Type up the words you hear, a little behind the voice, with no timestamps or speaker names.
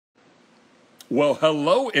Well,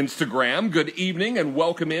 hello, Instagram. Good evening and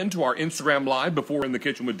welcome into our Instagram Live before In the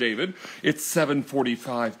Kitchen with David. It's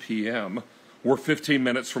 7:45 p.m. We're 15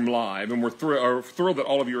 minutes from live, and we're thrilled that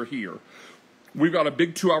all of you are here. We've got a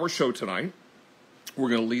big 2-hour show tonight. We're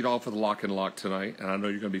going to lead off with Lock and Lock tonight, and I know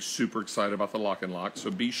you're going to be super excited about the Lock and Lock, so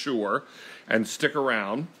be sure and stick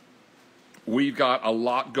around. We've got a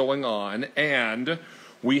lot going on, and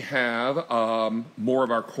we have more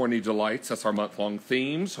of our corny delights. That's our month-long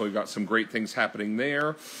theme, so we've got some great things happening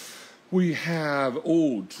there. We have,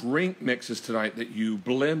 drink mixes tonight that you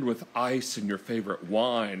blend with ice and your favorite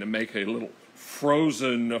wine and make a little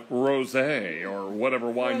frozen rosé or whatever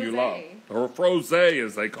wine you love. Or frosé,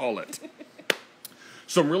 as they call it.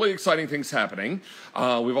 Some really exciting things happening.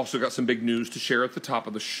 We've also got some big news to share at the top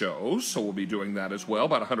of the show, so we'll be doing that as well.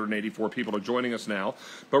 About 184 people are joining us now.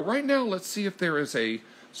 But right now, let's see if there is a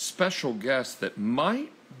special guest that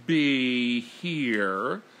might be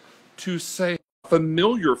here to say a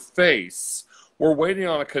familiar face. We're waiting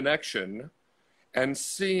on a connection and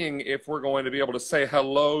seeing if we're going to be able to say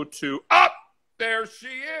hello to... there she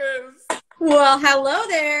is! Well, hello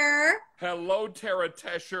there. Hello, Tara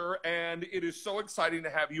Tesher, and it is so exciting to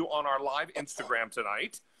have you on our live Instagram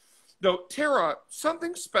tonight. Now, Tara,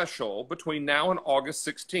 something special between now and August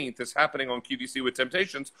 16th is happening on QVC with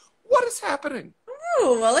Temp-tations. What is happening?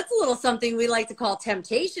 Oh, well, it's a little something we like to call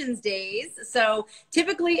Temp-tations days. So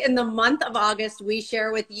typically in the month of August, we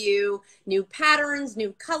share with you new patterns,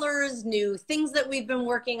 new colors, new things that we've been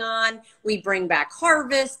working on. We bring back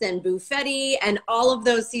Harvest and Buffetti and all of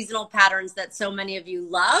those seasonal patterns that so many of you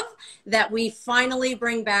love that we finally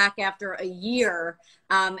bring back after a year.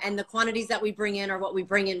 And the quantities that we bring in are what we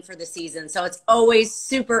bring in for the season. So it's always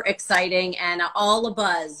super exciting and all a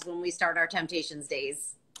buzz when we start our Temp-tations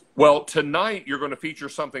days. Well, tonight you're going to feature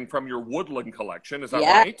something from your woodland collection. Is that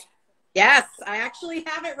right? Yes, I actually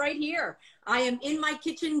have it right here. I am in my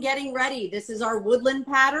kitchen getting ready. This is our woodland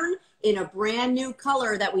pattern in a brand new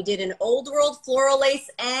color that we did in Old World Floral Lace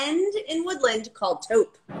and in woodland called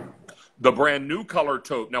Taupe. The brand new color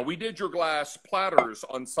Taupe. Now, we did your glass platters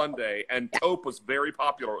on Sunday, and Taupe was very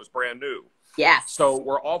popular. It was brand new. Yes. So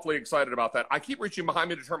we're awfully excited about that. I keep reaching behind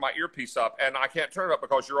me to turn my earpiece up, and I can't turn it up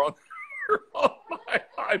because you're on my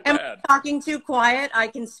iPad. Am I talking too quiet? I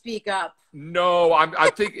can speak up. No, I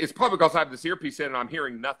think it's probably because I have this earpiece in and I'm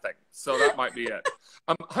hearing nothing. So that might be it.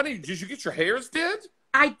 Honey, did you get your hairs did?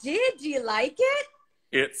 I did. Do you like it?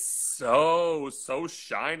 It's so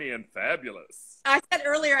shiny and fabulous. I said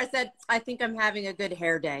earlier, I think I'm having a good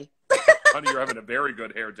hair day. Honey, you're having a very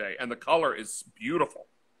good hair day. And the color is beautiful.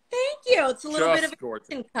 Thank you. It's a little bit of a gorgeous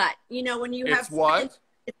kitchen cut. You know, when you have... It's what?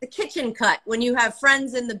 It's the kitchen cut. When you have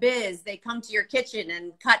friends in the biz, they come to your kitchen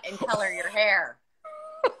and cut and color your hair.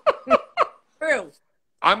 True.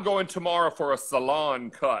 I'm going tomorrow for a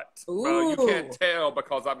salon cut. You can't tell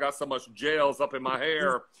because I've got so much gels up in my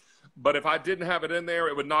hair. But if I didn't have it in there,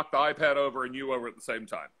 it would knock the iPad over and you over at the same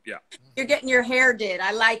time. Yeah. You're getting your hair did.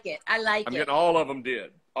 I like it. I'm getting all of them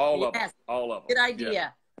did. All of them. All of them. Good idea. Yeah.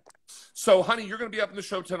 So, honey, you're going to be up in the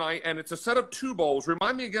show tonight, and it's a set of 2 bowls.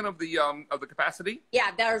 Remind me again of the capacity.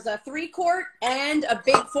 Yeah, there's a 3-quart and a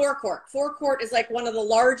big 4-quart. 4-quart is like one of the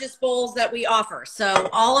largest bowls that we offer. So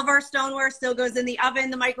all of our stoneware still goes in the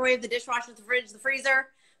oven, the microwave, the dishwasher, the fridge, the freezer.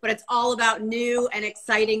 But it's all about new and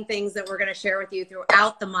exciting things that we're going to share with you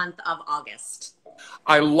throughout the month of August.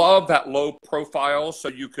 I love that low profile. So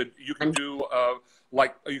you could do you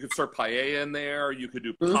could serve paella in there. You could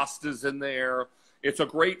do pastas in there. It's a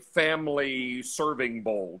great family serving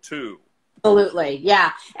bowl, too. Absolutely,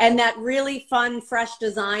 yeah. And that really fun, fresh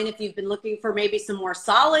design, if you've been looking for maybe some more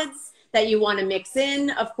solids that you want to mix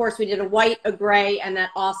in. Of course, we did a white, a gray, and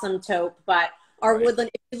that awesome taupe. But our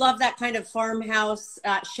woodland, if you love that kind of farmhouse,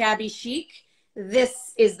 shabby chic,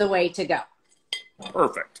 this is the way to go.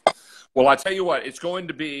 Perfect. Well, I tell you what, it's going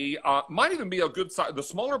to be, might even be a good size. The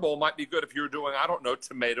smaller bowl might be good if you're doing, I don't know,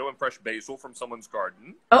 tomato and fresh basil from someone's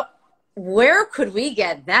garden. Oh. Where could we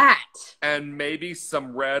get that? And maybe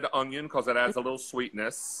some red onion because it adds a little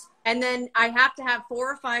sweetness. And then I have to have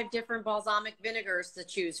 4 or 5 different balsamic vinegars to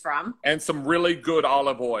choose from. And some really good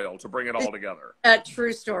olive oil to bring it all together. A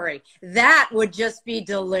true story. That would just be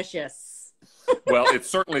delicious. Well, it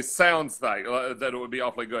certainly sounds like that it would be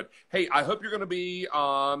awfully good. Hey, I hope you're going to be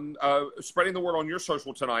spreading the word on your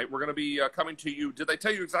social tonight. We're going to be coming to you. Did they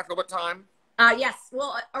tell you exactly what time? Yes,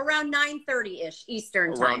 well, around 9:30-ish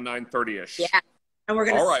Eastern time. Around 9:30-ish. Yeah. And we're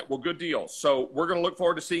gonna... All right, well, good deal. So we're going to look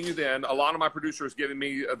forward to seeing you then. Alana, my producer, is giving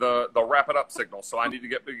me the wrap it up signal, so I need to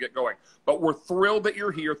get going. But we're thrilled that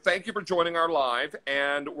you're here. Thank you for joining our live,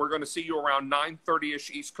 and we're going to see you around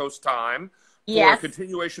 9:30-ish East Coast time for a Yes.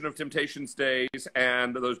 continuation of Temptations Days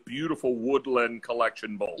and those beautiful Woodland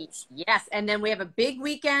Collection bowls. Yes. And then we have a big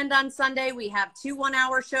weekend on Sunday. We have 2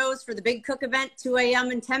 1-hour shows for the Big Cook event, 2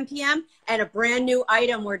 a.m. and 10 p.m., and a brand new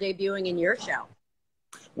item we're debuting in your show.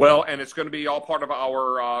 Well, and it's going to be all part of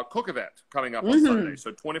our cook event coming up on Sunday.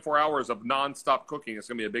 So 24 hours of nonstop cooking. It's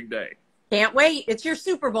going to be a big day. Can't wait. It's your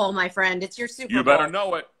Super Bowl, my friend. It's your Super Bowl. You better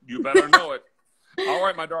know it. You better know it. All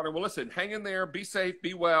right, my darling. Well, listen, hang in there. Be safe.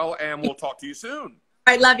 Be well. And we'll talk to you soon.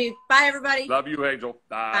 All right. Love you. Bye, everybody. Love you, Angel.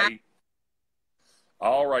 Bye. Bye.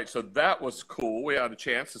 All right, so that was cool. We had a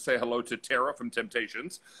chance to say hello to Tara from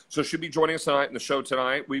Temptations. So she'll be joining us tonight in the show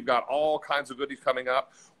tonight. We've got all kinds of goodies coming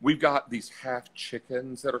up. We've got these half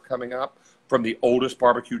chickens that are coming up from the oldest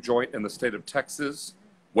barbecue joint in the state of Texas.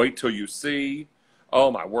 Wait till you see. Oh,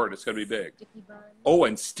 my word, it's going to be big. Oh,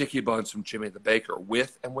 and sticky buns from Jimmy the Baker,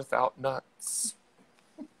 with and without nuts.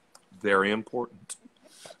 Very important.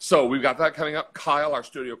 So we've got that coming up. Kyle, our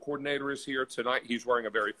studio coordinator, is here tonight. He's wearing a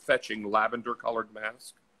very fetching lavender-colored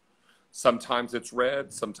mask. Sometimes it's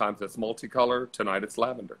red. Sometimes it's multicolor. Tonight it's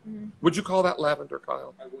lavender. Would you call that lavender,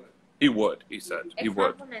 Kyle? I would. He would, he said. He It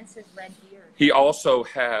would. complements his red beard. He also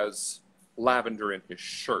has lavender in his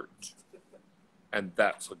shirt. And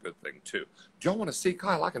that's a good thing, too. Do y'all want to see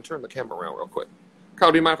Kyle? I can turn the camera around real quick.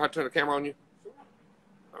 Kyle, do you mind if I turn the camera on you?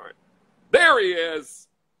 All right. There he is.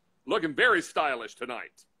 Looking very stylish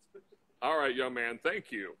tonight. All right, young man.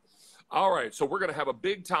 Thank you. All right, so we're going to have a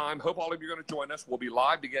big time. Hope all of you are going to join us. We'll be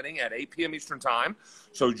live beginning at 8 p.m. Eastern Time.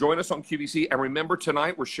 So join us on QVC. And remember,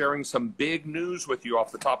 tonight we're sharing some big news with you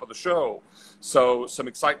off the top of the show. So some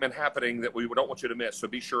excitement happening that we don't want you to miss. So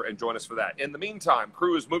be sure and join us for that. In the meantime,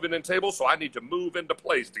 crew is moving in tables, so I need to move into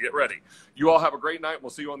place to get ready. You all have a great night.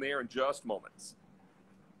 We'll see you on the air in just moments.